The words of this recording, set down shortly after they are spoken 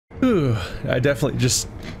Ooh, I definitely just,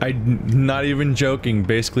 I'm not even joking,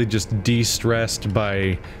 basically just de-stressed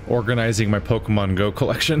by organizing my Pokemon Go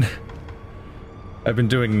collection. I've been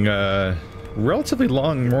doing relatively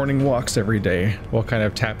long morning walks every day while kind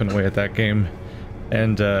of tapping away at that game.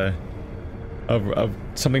 And of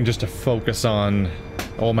something just to focus on,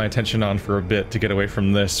 all my attention on for a bit to get away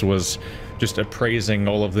from this was just appraising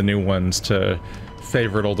all of the new ones to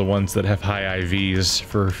favorite all the ones that have high IVs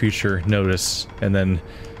for future notice, and then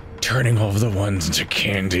turning all of the ones into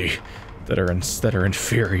candy that are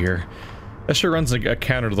inferior. That sure runs a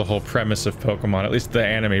counter to the whole premise of Pokemon, at least the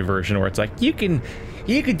anime version, where it's like, you can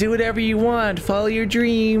do whatever you want, follow your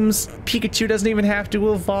dreams. Pikachu doesn't even have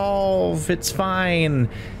to evolve, it's fine.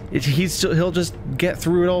 He'll just get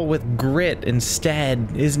through it all with grit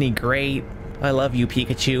instead. Isn't he great? I love you,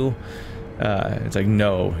 Pikachu. It's like,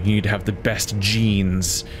 no, you need to have the best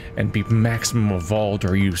genes and be maximum evolved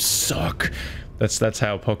or you suck. That's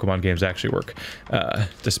how Pokemon games actually work,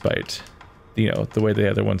 despite, you know, the way the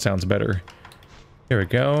other one sounds better. Here we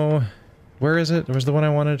go. Where is it? Where's the one I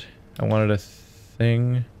wanted? I wanted a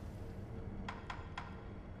thing.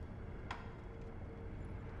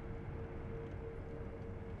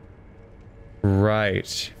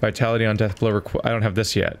 Right. Vitality on death blow. I don't have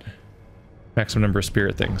this yet. Maximum number of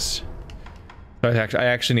spirit things. I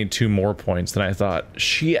actually need 2 more points than I thought.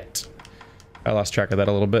 Shit. I lost track of that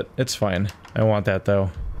a little bit. It's fine. I want that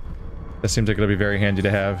though. That seems like it'll be very handy to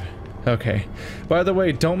have. Okay. By the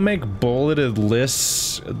way, don't make bulleted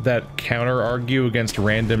lists that counter argue against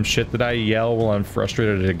random shit that I yell while I'm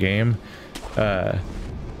frustrated at a game.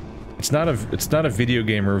 It's not a video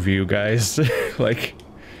game review, guys. Like,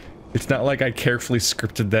 it's not like I carefully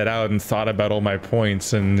scripted that out and thought about all my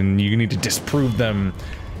points and you need to disprove them.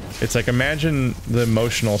 It's like, imagine the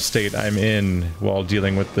emotional state I'm in while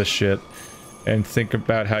dealing with this shit, and think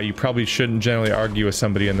about how you probably shouldn't generally argue with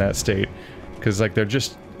somebody in that state, because like they're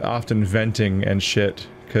just often venting and shit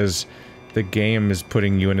because the game is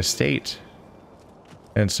putting you in a state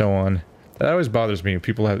and so on. That always bothers me.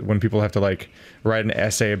 When people have to like write an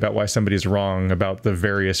essay about why somebody's wrong about the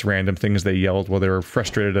various random things they yelled while they were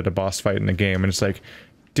frustrated at a boss fight in the game, and it's like,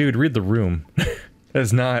 dude, read the room.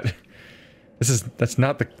 That's not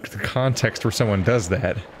the context where someone does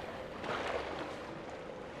that.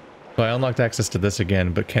 So I unlocked access to this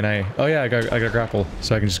again, but can I? Oh yeah, I got grapple,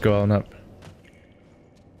 so I can just go on up.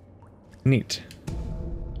 Neat.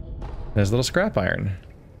 There's a little scrap iron.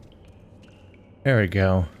 There we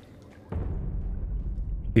go.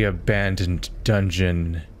 The abandoned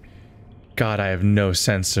dungeon. God, I have no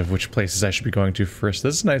sense of which places I should be going to first.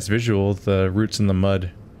 This is a nice visual, the roots in the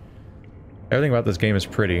mud. Everything about this game is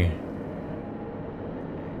pretty.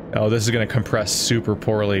 Oh, this is gonna compress super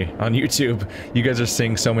poorly on YouTube. You guys are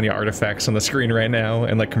seeing so many artifacts on the screen right now,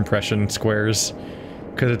 and like compression squares,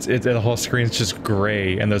 because the whole screen's just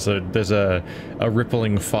gray, and there's a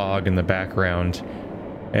rippling fog in the background,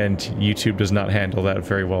 and YouTube does not handle that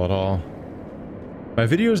very well at all. My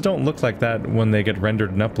videos don't look like that when they get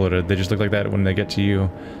rendered and uploaded. They just look like that when they get to you.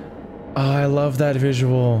 Oh, I love that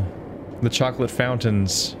visual. The chocolate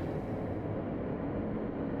fountains.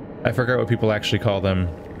 I forgot what people actually call them,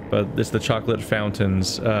 but it's the chocolate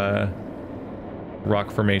fountains, rock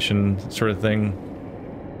formation sort of thing.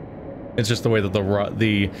 It's just the way that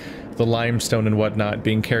the limestone and whatnot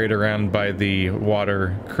being carried around by the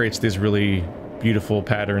water creates these really beautiful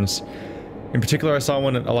patterns. In particular, I saw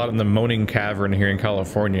one a lot in the Moaning Cavern here in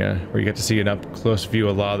California, where you get to see an up-close view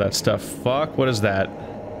of a lot of that stuff. Fuck, what is that?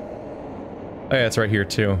 Oh yeah, it's right here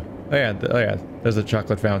too. Oh yeah, there's the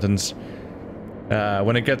chocolate fountains.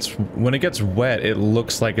 When it gets wet, it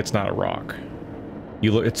looks like it's not rock.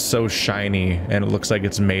 It's so shiny, and it looks like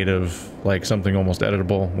it's made of like something almost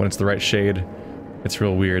editable when it's the right shade. It's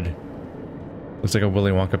real weird. Looks like a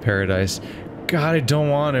Willy Wonka paradise. God, I don't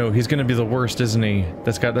want to. He's gonna be the worst, isn't he?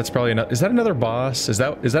 That's probably another. Is that another boss? Is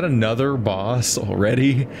that another boss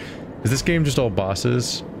already? Is this game just all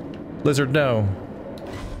bosses? Lizard, no.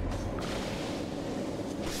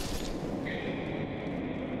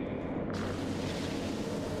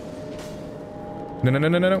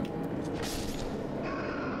 No.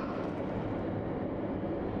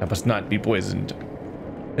 I must not be poisoned.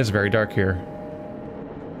 It's very dark here.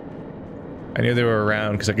 I knew they were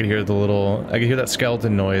around because I could hear that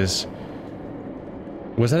skeleton noise.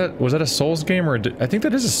 Was that a Souls game, or I think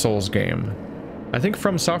that is a Souls game. I think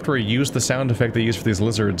FromSoftware used the sound effect they used for these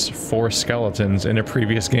lizards for skeletons in a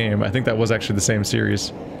previous game. I think that was actually the same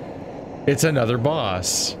series. It's another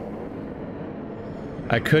boss.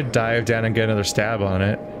 I could dive down and get another stab on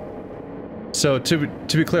it. So to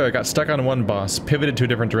be clear, I got stuck on one boss, pivoted to a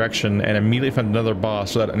different direction, and immediately found another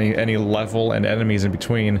boss without any level and enemies in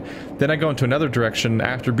between. Then I go into another direction.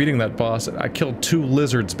 After beating that boss, I killed 2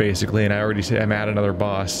 lizards basically, and I'm at another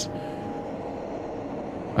boss.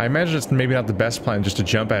 I imagine it's maybe not the best plan just to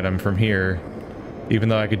jump at him from here, even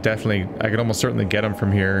though I could almost certainly get him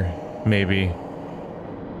from here, maybe.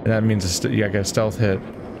 And that means yeah, I get a stealth hit,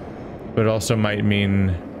 but it also might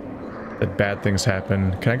mean that bad things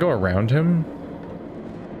happen. Can I go around him?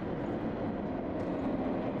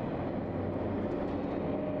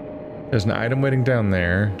 There's an item waiting down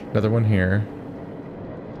there. Another one here.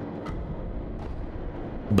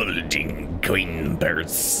 Bulging green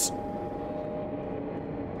bursts.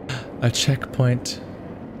 A checkpoint.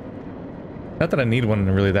 Not that I need one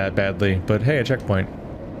really that badly, but hey, a checkpoint.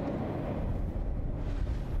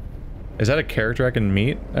 Is that a character I can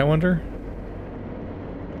meet, I wonder?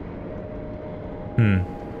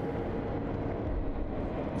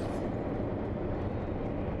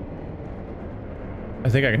 I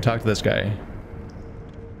think I can talk to this guy.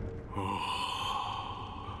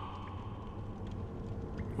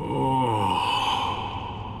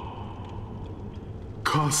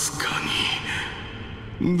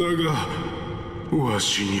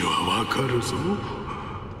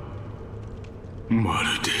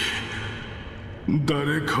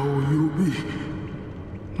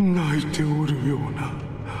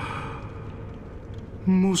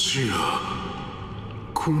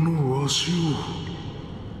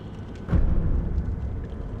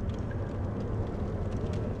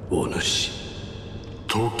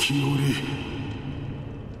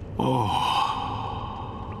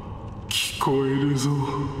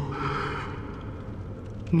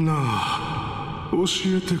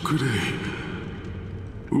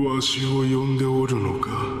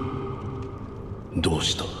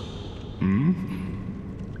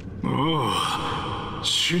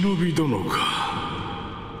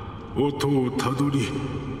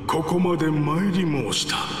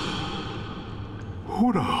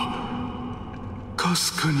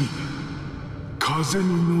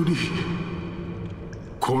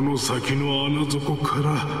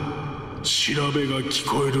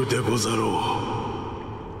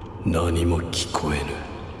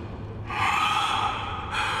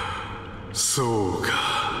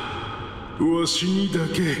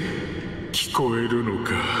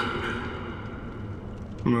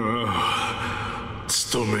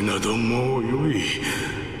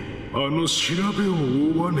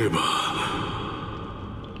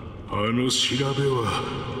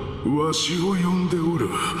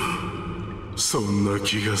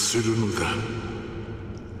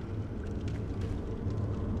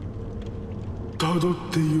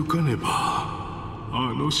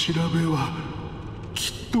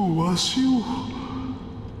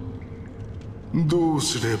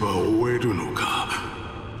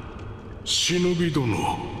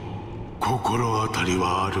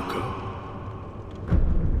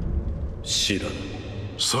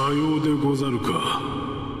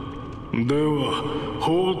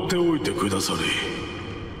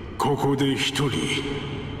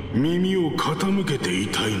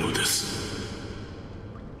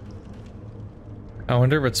 I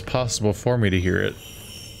wonder if it's possible for me to hear it.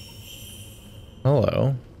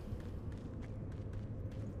 Hello.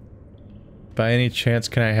 By any chance,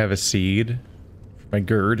 can I have a seed for my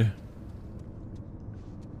gourd?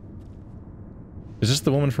 Is this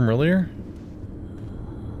the woman from earlier?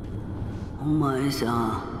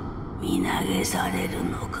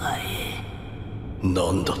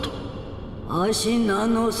 Ashina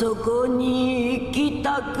no soko ni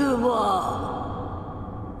ikitaku wa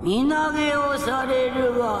minage o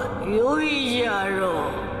sareru ga yoi jaro.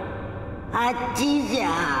 Achi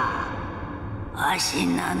ja.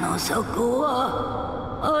 Ashina no soko wa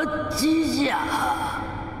achi ja.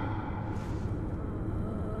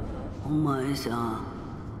 Omae-san.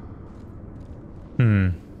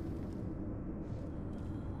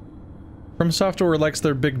 FromSoftware likes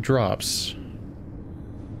their big drops.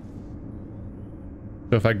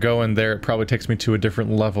 So if I go in there, it probably takes me to a different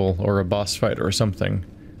level or a boss fight or something,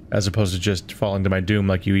 as opposed to just falling to my doom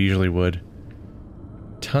like you usually would.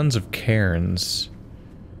 Tons of cairns.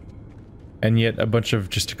 And yet a bunch of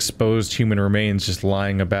just exposed human remains just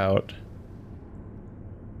lying about.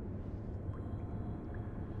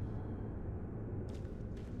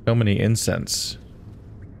 So many incense.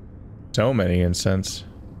 So many incense.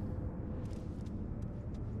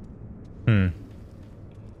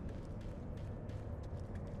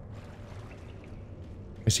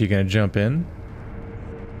 Is he gonna jump in?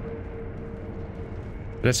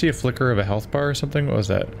 Did I see a flicker of a health bar or something? What was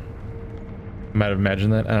that? I might have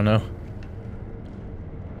imagined that. I don't know.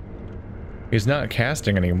 He's not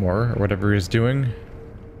casting anymore, or whatever he's doing.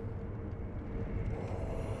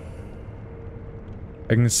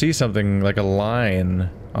 I can see something like a line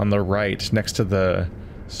on the right next to the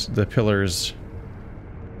pillars.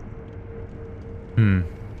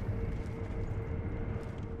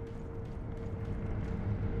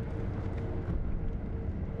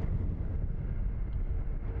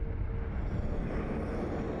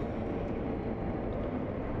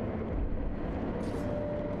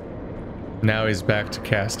 Now he's back to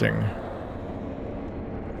casting.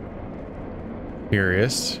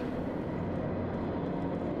 Curious.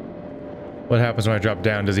 What happens when I drop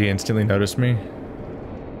down? Does he instantly notice me?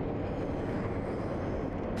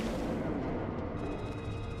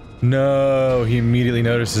 No, he immediately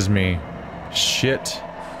notices me. Shit.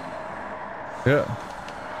 Yeah.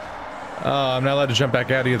 Oh, I'm not allowed to jump back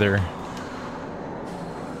out either.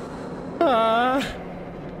 Ah.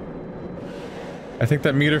 I think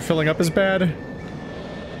that meter filling up is bad.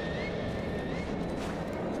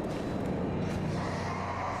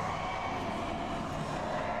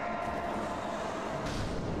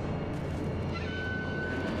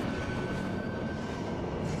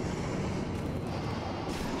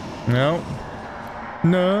 No.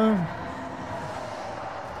 No.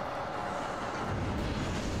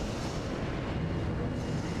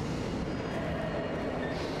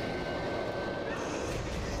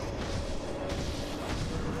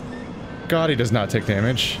 God, he does not take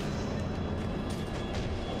damage.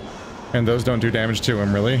 And those don't do damage to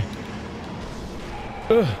him, really.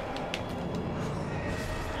 Ugh.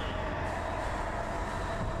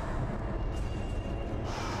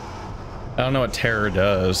 I don't know what terror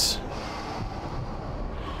does.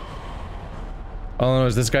 All I know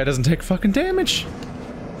is this guy doesn't take fucking damage.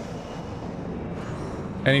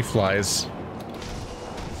 And he flies.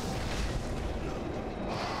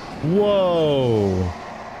 Whoa.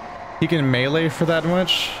 He can melee for that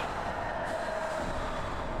much?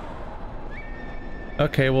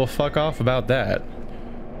 Okay, well, fuck off about that.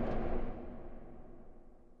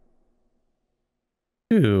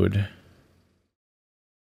 Dude.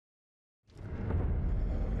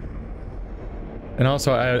 And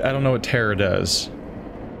also, I don't know what terror does.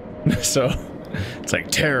 So, it's like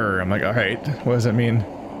terror. I'm like, alright, what does that mean?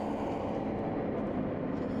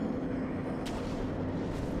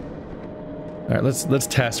 Alright, let's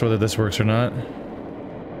test whether this works or not.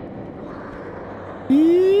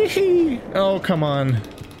 Yee-hee. Oh, come on.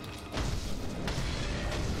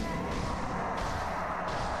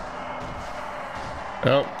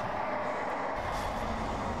 Oh.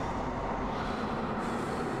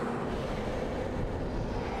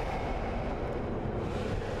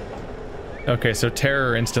 Okay, so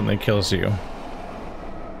terror instantly kills you.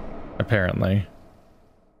 Apparently.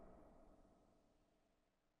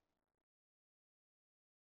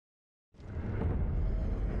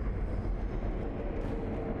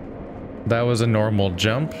 That was a normal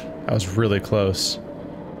jump. I was really close.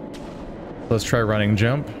 Let's try running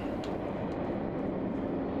jump.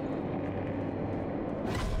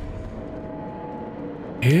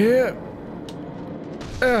 Yeah.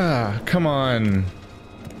 Ah, come on.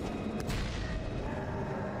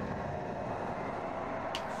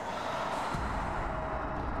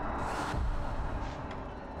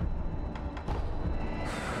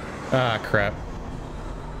 Ah, crap.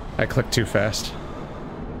 I clicked too fast.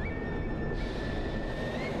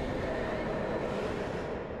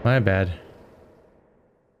 My bad.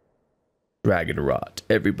 Dragon rot.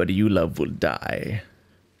 Everybody you love will die.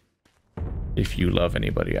 If you love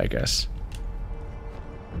anybody, I guess.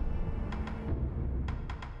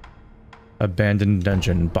 Abandoned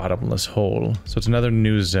dungeon, bottomless hole. So it's another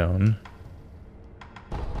new zone.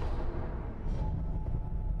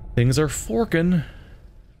 Things are forking.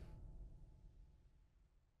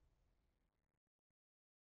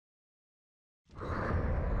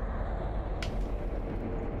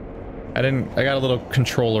 I got a little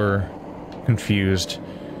controller confused.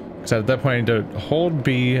 Because at that point I need to hold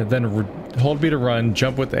B, then hold B to run,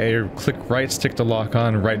 jump with A, or click right stick to lock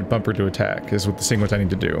on, right bumper to attack, is what the sequence I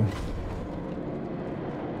need to do.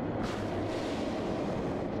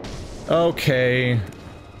 Okay.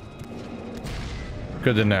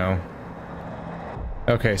 Good to know.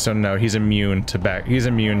 Okay, so no, he's immune to that.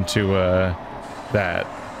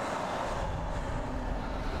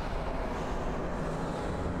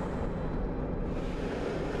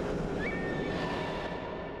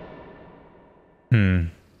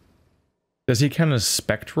 Does he count as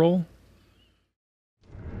spectral?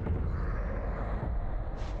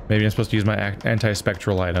 Maybe I'm supposed to use my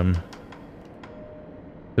anti-spectral item.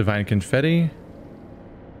 Divine confetti.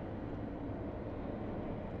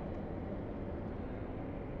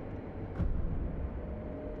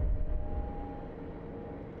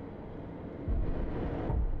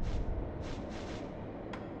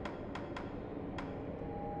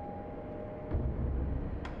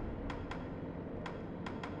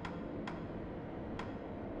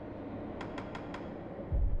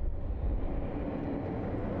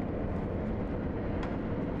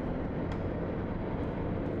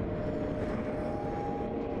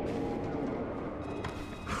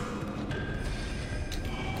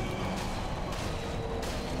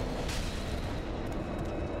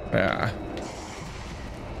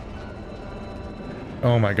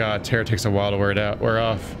 Oh my god, Terror takes a while to wear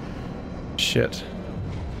off. Shit.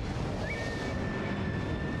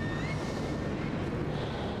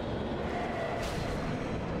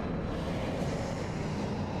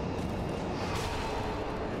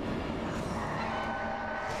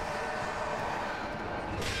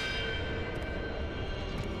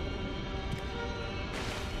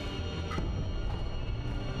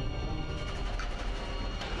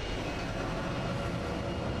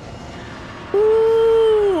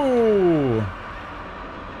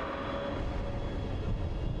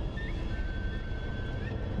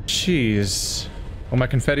 Jeez. Well, my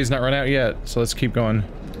confetti's not run out yet, so let's keep going.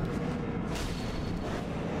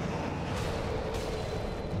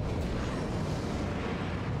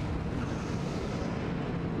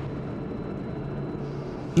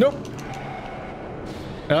 Nope.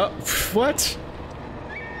 Oh, what?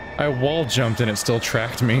 I wall jumped and it still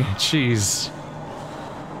tracked me. Jeez.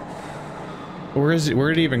 Where is it? Where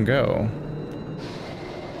did he even go?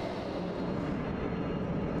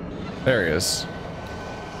 There he is.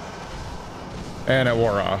 And it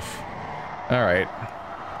wore off. Alright.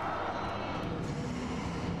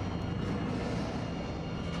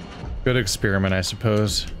 Good experiment, I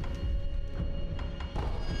suppose.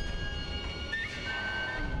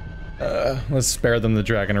 Let's spare them the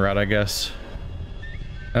dragon route, I guess.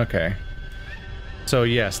 Okay. So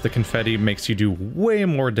yes, the confetti makes you do way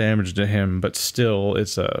more damage to him, but still,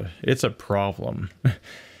 it's a problem.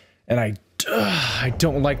 And I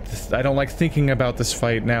don't like thinking about this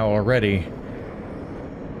fight now already.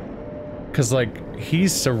 Cause like,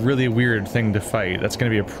 he's a really weird thing to fight. That's gonna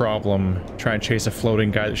be a problem. Try and chase a floating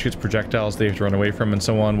guy that shoots projectiles that you have to run away from and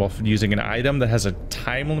so on, while using an item that has a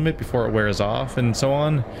time limit before it wears off and so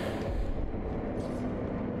on.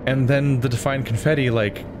 And then the Defined Confetti,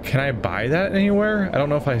 like, can I buy that anywhere? I don't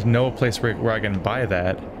know if I know a place where I can buy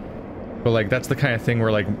that. But like, that's the kind of thing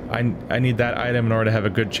where like, I need that item in order to have a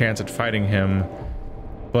good chance at fighting him.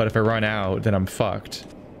 But if I run out, then I'm fucked.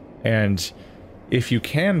 And if you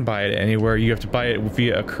can buy it anywhere, you have to buy it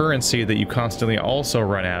via a currency that you constantly also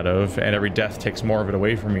run out of, and every death takes more of it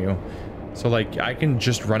away from you. So like, I can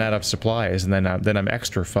just run out of supplies, and then I'm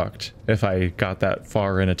extra fucked if I got that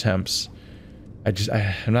far in attempts.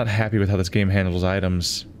 I'm not happy with how this game handles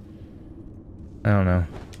items. I don't know.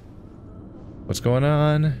 What's going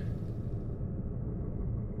on?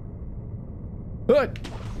 What?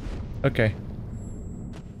 Okay.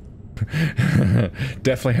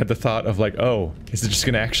 Definitely had the thought of like, oh, is it just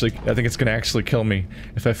gonna actually, I think it's gonna actually kill me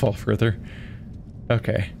if I fall further.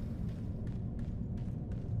 Okay.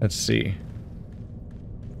 Let's see.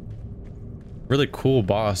 Really cool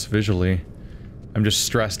boss visually. I'm just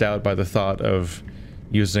stressed out by the thought of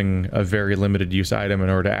using a very limited use item in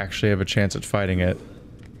order to actually have a chance at fighting it.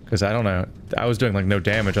 Because I don't know, I was doing like no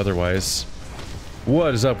damage otherwise.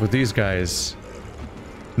 What is up with these guys?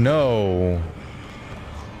 No.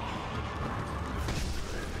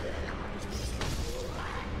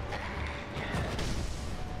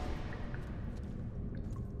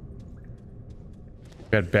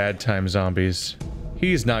 Got bad time zombies.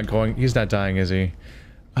 He's not dying, is he?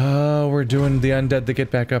 Oh, we're doing the undead that get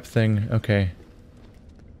back up thing. Okay.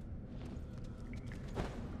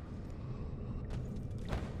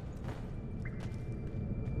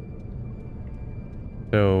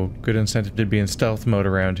 So, good incentive to be in stealth mode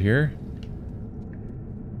around here.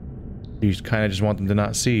 You kind of just want them to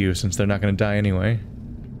not see you since they're not going to die anyway.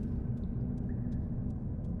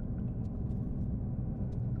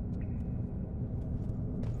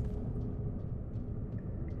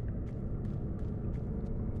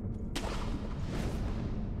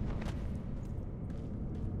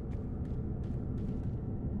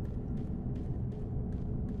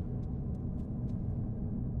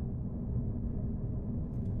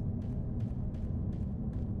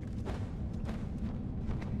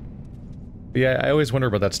 Yeah, I always wonder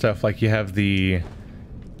about that stuff. Like you have the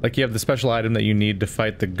special item that you need to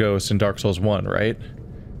fight the ghosts in Dark Souls 1, right?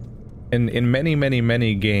 In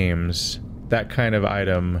many games, that kind of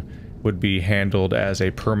item would be handled as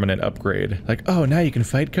a permanent upgrade. Like, oh, now you can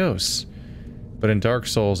fight ghosts. But in Dark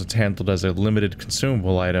Souls, it's handled as a limited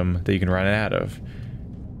consumable item that you can run out of.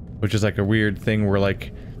 Which is like a weird thing where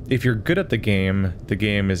like, if you're good at the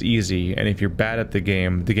game is easy, and if you're bad at the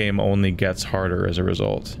game only gets harder as a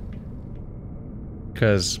result.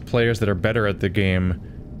 Because players that are better at the game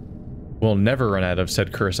will never run out of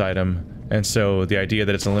said curse item, and so the idea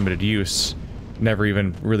that it's a limited use never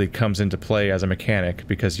even really comes into play as a mechanic,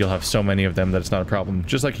 because you'll have so many of them that it's not a problem.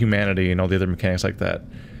 Just like humanity and all the other mechanics like that.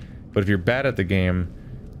 But if you're bad at the game,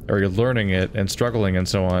 or you're learning it and struggling and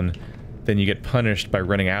so on, then you get punished by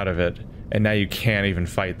running out of it, and now you can't even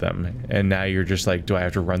fight them, and now you're just like, do I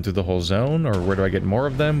have to run through the whole zone, or where do I get more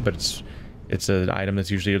of them? But it's an item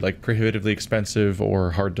that's usually like prohibitively expensive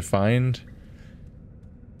or hard to find,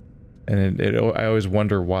 and I always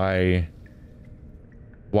wonder why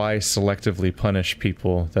selectively punish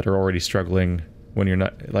people that are already struggling when you're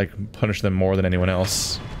not, like, punish them more than anyone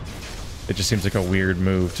else. It just seems like a weird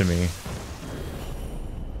move to me.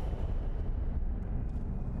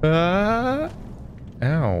 Ow.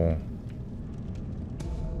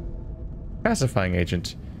 Pacifying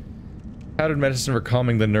agent. Powdered medicine for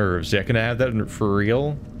calming the nerves. Yeah, can I have that for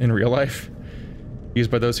real? In real life?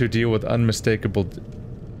 Used by those who deal with unmistakable...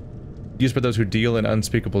 Used by those who deal in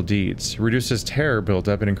unspeakable deeds. Reduces terror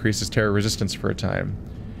buildup and increases terror resistance for a time.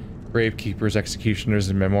 Gravekeepers, executioners,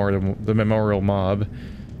 and the memorial mob.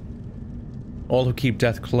 All who keep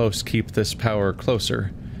death close keep this power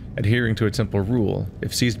closer, adhering to a simple rule.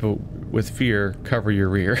 If seized with fear, cover your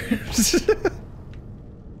rear.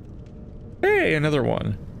 Hey, another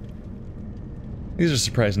one. These are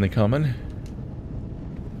surprisingly common.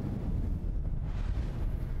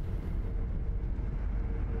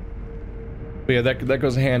 But yeah, that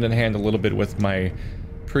goes hand in hand a little bit with my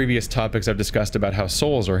previous topics I've discussed about how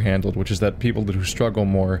souls are handled, which is that people who struggle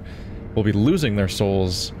more will be losing their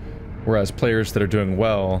souls, whereas players that are doing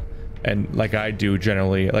well, and like I do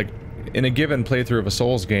generally, like in a given playthrough of a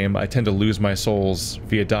Souls game, I tend to lose my souls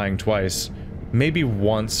via dying twice, maybe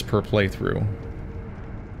once per playthrough.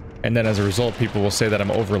 And then as a result, people will say that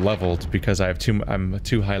I'm over-leveled because I'm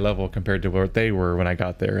too high level compared to what they were when I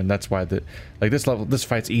got there, and that's why this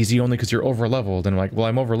fight's easy only because you're over-leveled. And I'm like, well,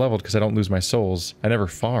 I'm over-leveled because I don't lose my souls. I never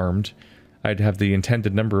farmed. I'd have the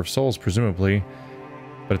intended number of souls, presumably,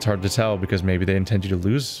 but it's hard to tell because maybe they intend you to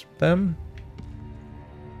lose them?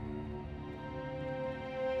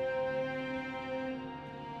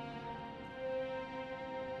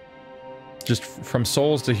 Just from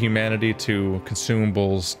souls to humanity to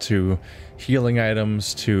consumables to healing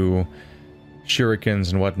items to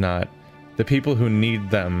shurikens and whatnot, the people who need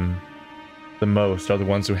them the most are the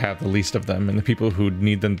ones who have the least of them, and the people who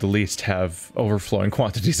need them the least have overflowing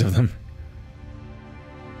quantities of them.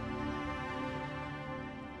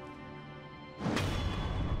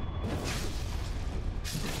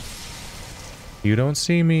 You don't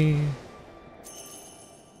see me.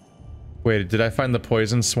 Wait, did I find the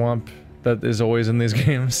poison swamp that is always in these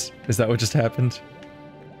games? Is that what just happened?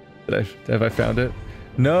 Have I found it?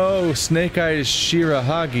 No! Snake Eyes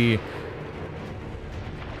Shirahagi!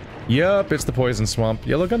 Yup, it's the poison swamp.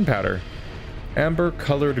 Yellow gunpowder.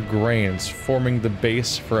 Amber-colored grains, forming the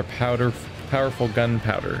base for a powerful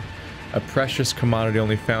gunpowder. A precious commodity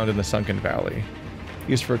only found in the Sunken Valley.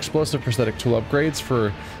 Used for explosive prosthetic tool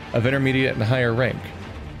upgrades of intermediate and higher rank.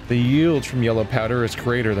 The yield from yellow powder is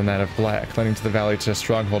greater than that of black, lending to the valley to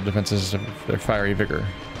stronghold defenses of their fiery vigor.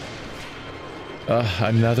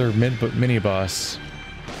 Another mini-boss.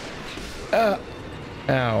 Ow.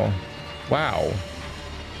 Wow.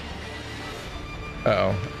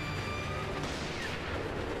 Uh-oh.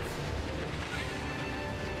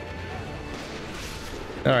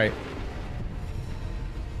 Alright.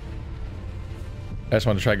 I just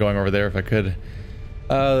wanted to try going over there if I could.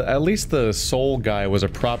 At least the soul guy was a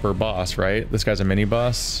proper boss, right? This guy's a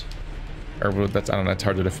mini-boss? Or that's, I don't know, it's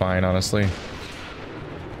hard to define, honestly.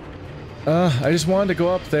 I just wanted to go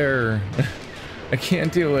up there. I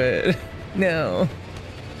can't do it. No.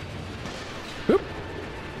 Oop.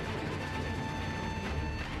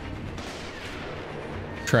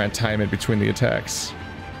 Try and time it between the attacks.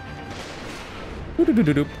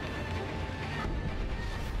 Doo-doo-doo-doo-doo.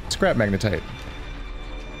 Scrap magnetite.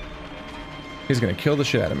 He's gonna kill the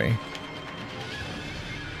shit out of me.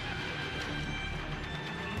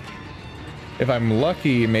 If I'm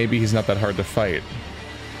lucky, maybe he's not that hard to fight.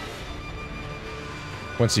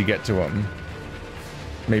 Once you get to him.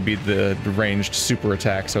 Maybe the ranged super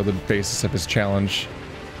attacks are the basis of his challenge.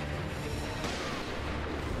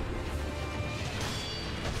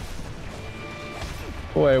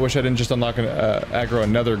 Boy, I wish I didn't just unlock an aggro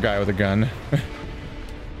another guy with a gun.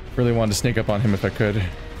 Really wanted to sneak up on him if I could.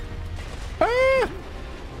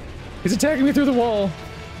 He's attacking me through the wall.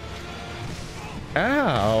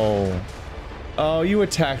 Ow. Oh, you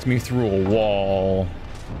attacked me through a wall.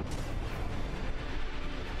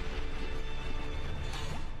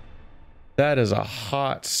 That is a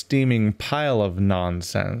hot, steaming pile of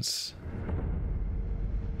nonsense.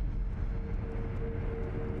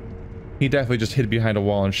 He definitely just hid behind a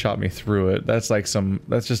wall and shot me through it. That's like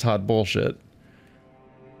that's just hot bullshit.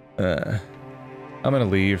 I'm gonna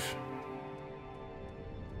leave.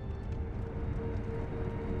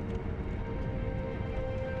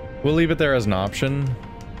 We'll leave it there as an option.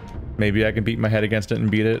 maybe I can beat my head against it and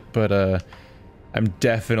beat it, but I'm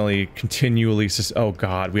definitely continually oh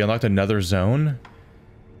god, we unlocked another zone?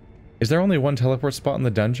 Is there only one teleport spot in the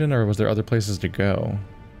dungeon, or was there other places to go?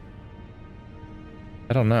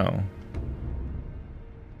 I don't know.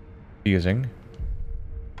 Confusing.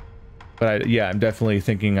 But yeah, I'm definitely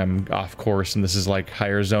thinking I'm off course and this is like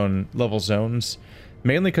higher zone level zones.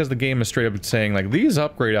 Mainly because the game is straight up saying like, these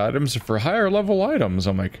upgrade items are for higher level items.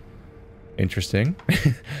 I'm like, interesting.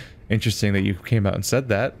 Interesting that you came out and said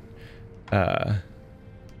that. I'm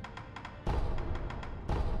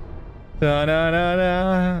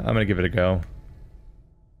gonna give it a go.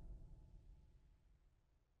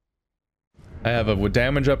 I have a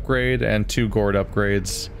damage upgrade and 2 gourd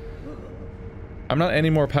upgrades. I'm not any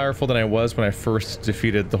more powerful than I was when I first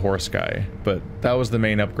defeated the horse guy, but that was the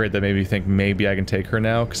main upgrade that made me think maybe I can take her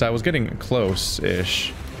now, because I was getting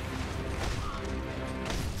close-ish.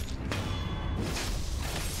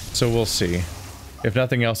 So we'll see. If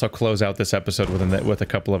nothing else, I'll close out this episode with a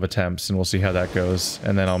couple of attempts, and we'll see how that goes,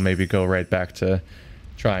 and then I'll maybe go right back to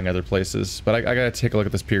trying other places. But I gotta take a look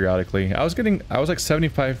at this periodically. I was like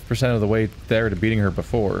 75% of the way there to beating her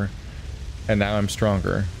before, and now I'm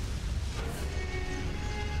stronger.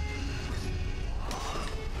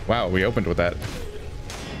 Wow, we opened with that.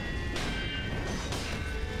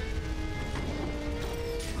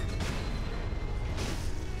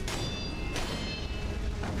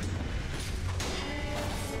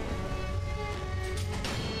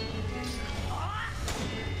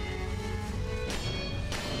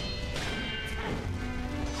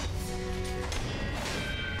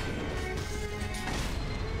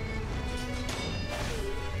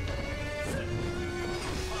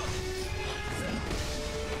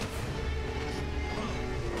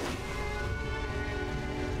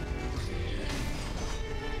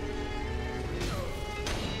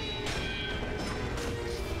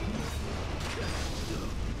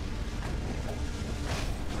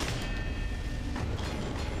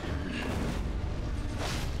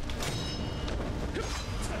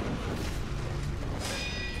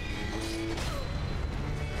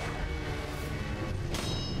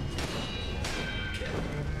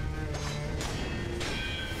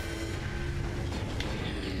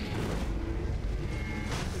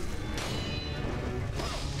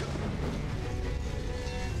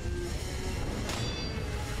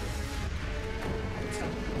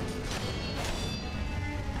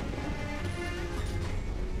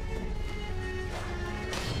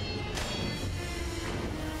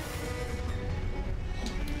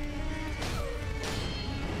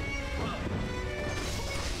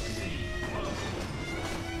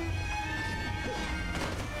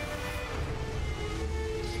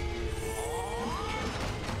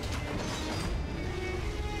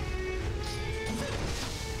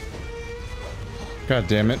 God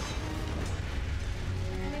damn it.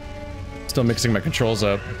 Still mixing my controls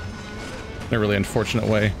up in a really unfortunate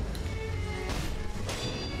way.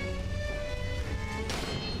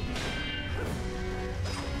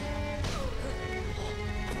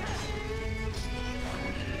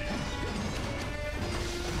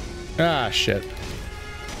 Ah, shit.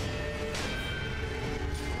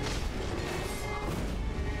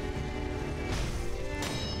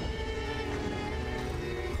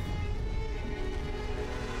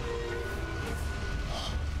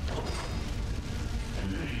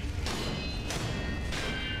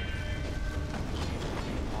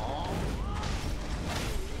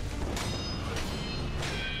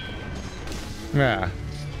 Ah.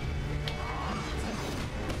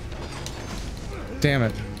 Damn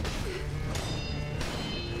it.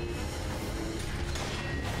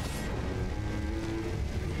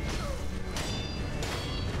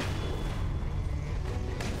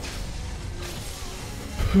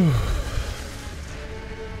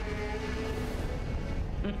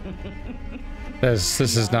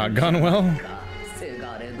 This has not gone well.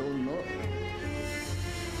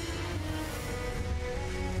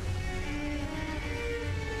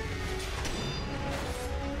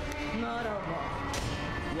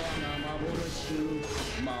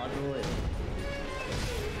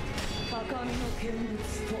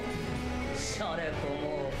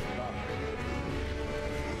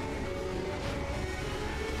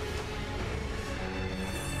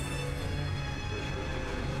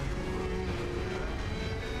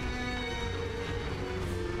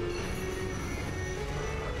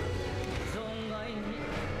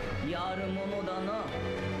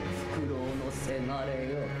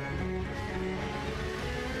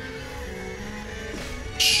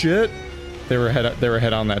 Shit. They were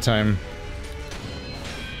head on that time.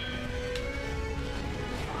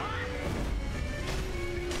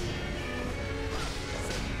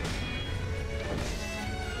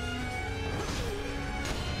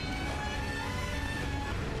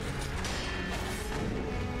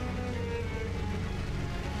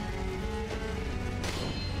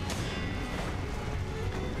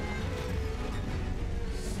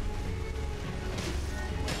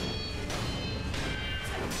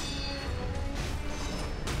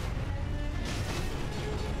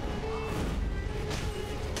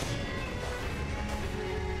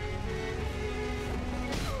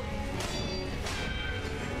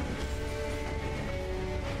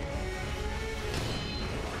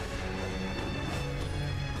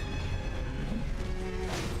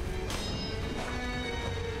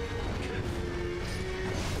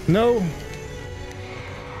 No.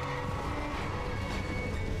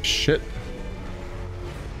 Shit.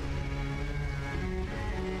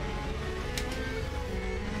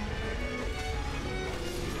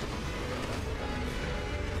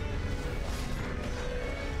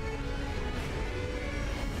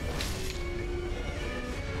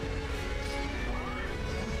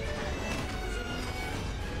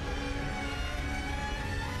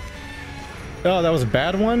 Oh, that was a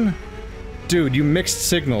bad one? Dude, you mixed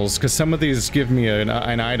signals, because some of these give me an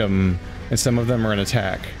item, and some of them are an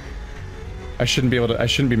attack. I shouldn't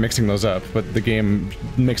be mixing those up, but the game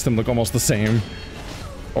makes them look almost the same.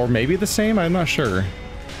 Or maybe the same? I'm not sure.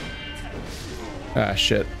 Ah,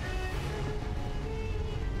 shit.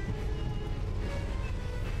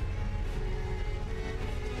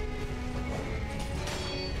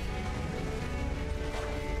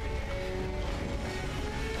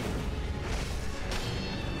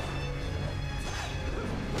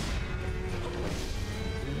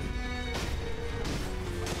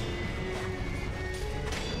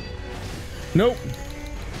 Nope.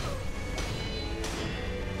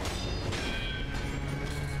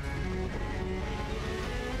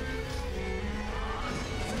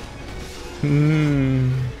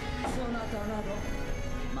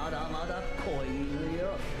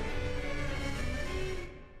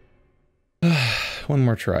 One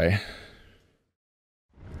more try.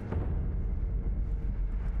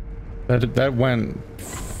 That went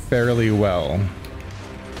fairly well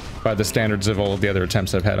by the standards of all of the other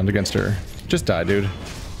attempts I've had against her. Just die, dude.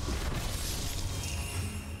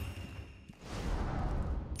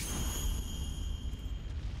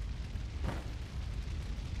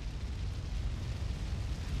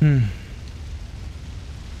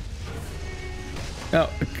 Oh,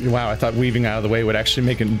 wow, I thought weaving out of the way would actually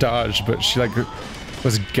make it dodge, but she, like,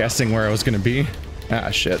 was guessing where I was gonna be. Ah,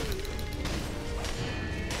 shit.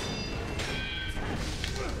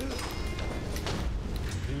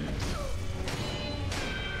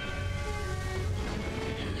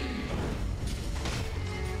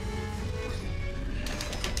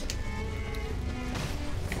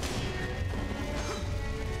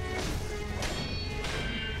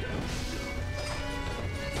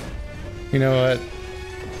 You know what?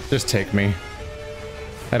 Just take me.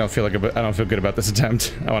 I don't feel good about this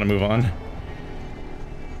attempt. I want to move on.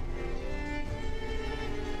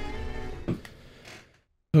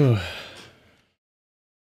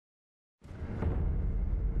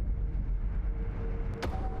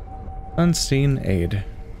 Unseen aid.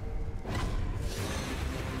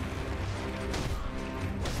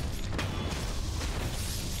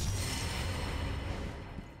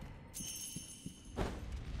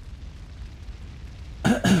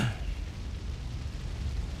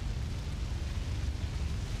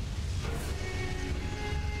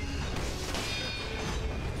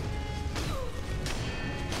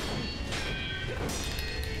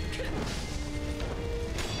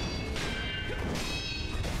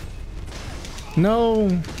 No!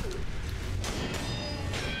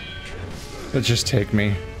 But just take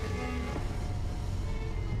me.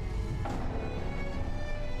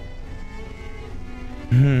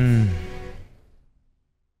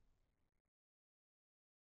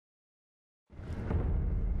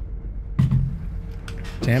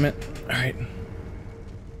 Damn it. Alright.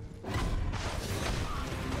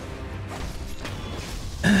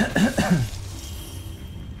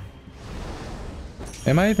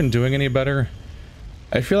 Am I even doing any better?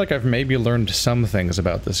 I feel like I've maybe learned some things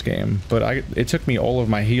about this game, but it took me all of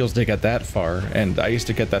my heals to get that far, and I used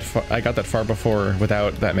to get that far. I got that far before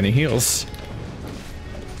without that many heals.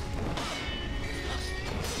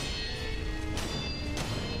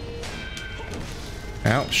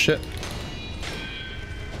 Ow, shit.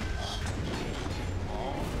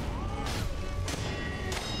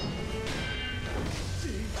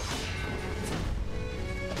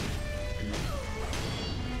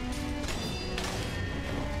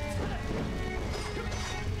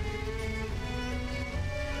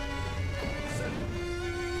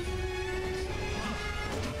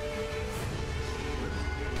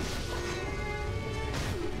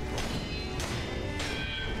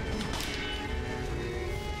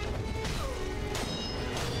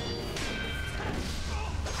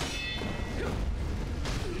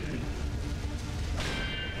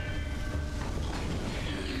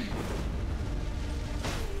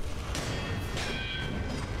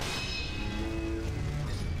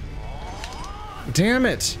 Damn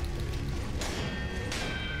it!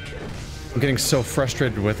 I'm getting so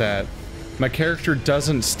frustrated with that. My character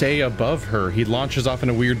doesn't stay above her. He launches off in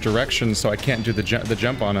a weird direction, so I can't do the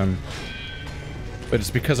jump on him. But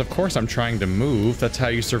it's because, of course, I'm trying to move. That's how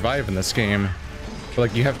you survive in this game. But,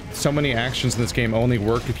 like, you have so many actions in this game only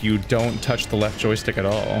work if you don't touch the left joystick at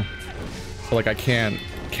all. So, like, I can't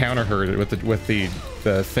counter her with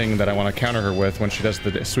the thing that I want to counter her with when she does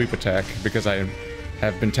the sweep attack because I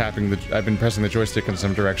have been I've been pressing the joystick in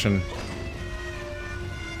some direction.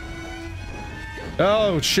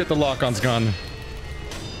 Oh shit, the lock-on's gone.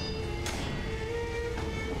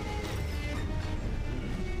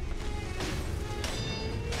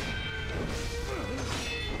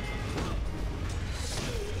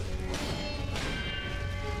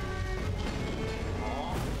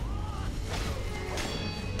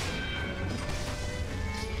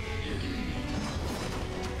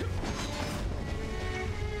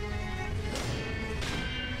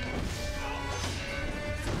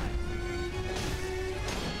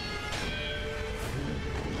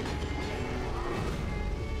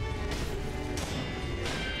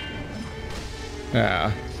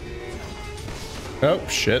 Ah. Oh,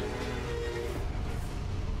 shit.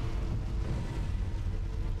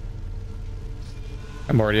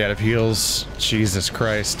 I'm already out of heals. Jesus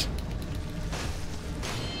Christ.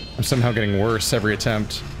 I'm somehow getting worse every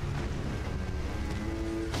attempt.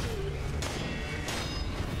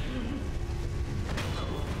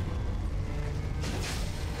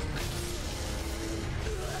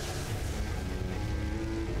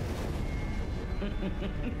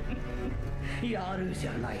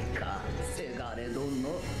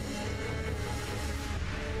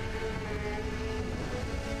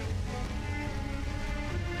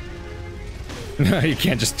 You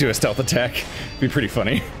can't just do a stealth attack. It'd be pretty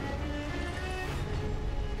funny.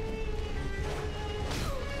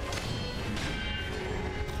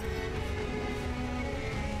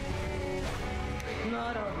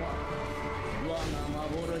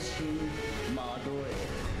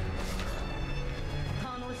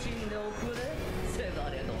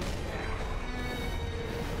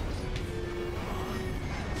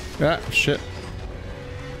 Ah, shit.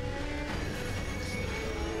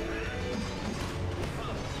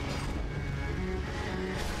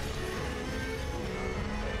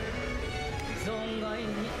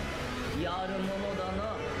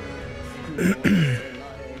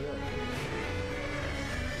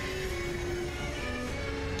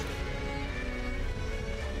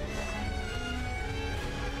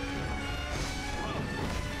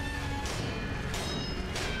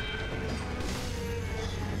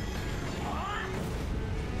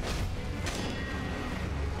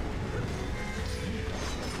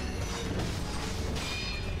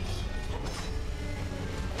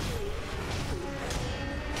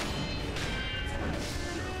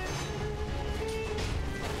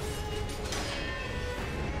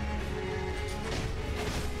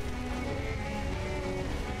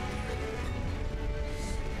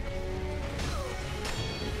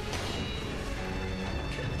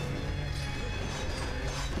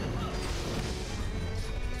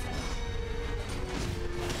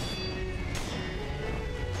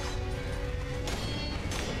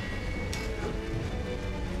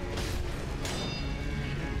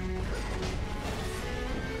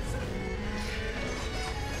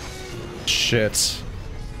 Shit.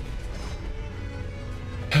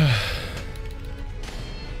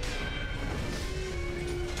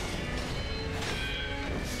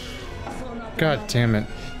 God damn it.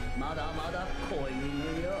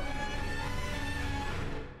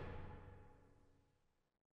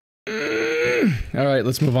 Alright,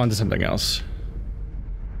 let's move on to something else.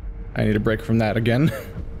 I need a break from that again.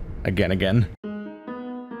 Again.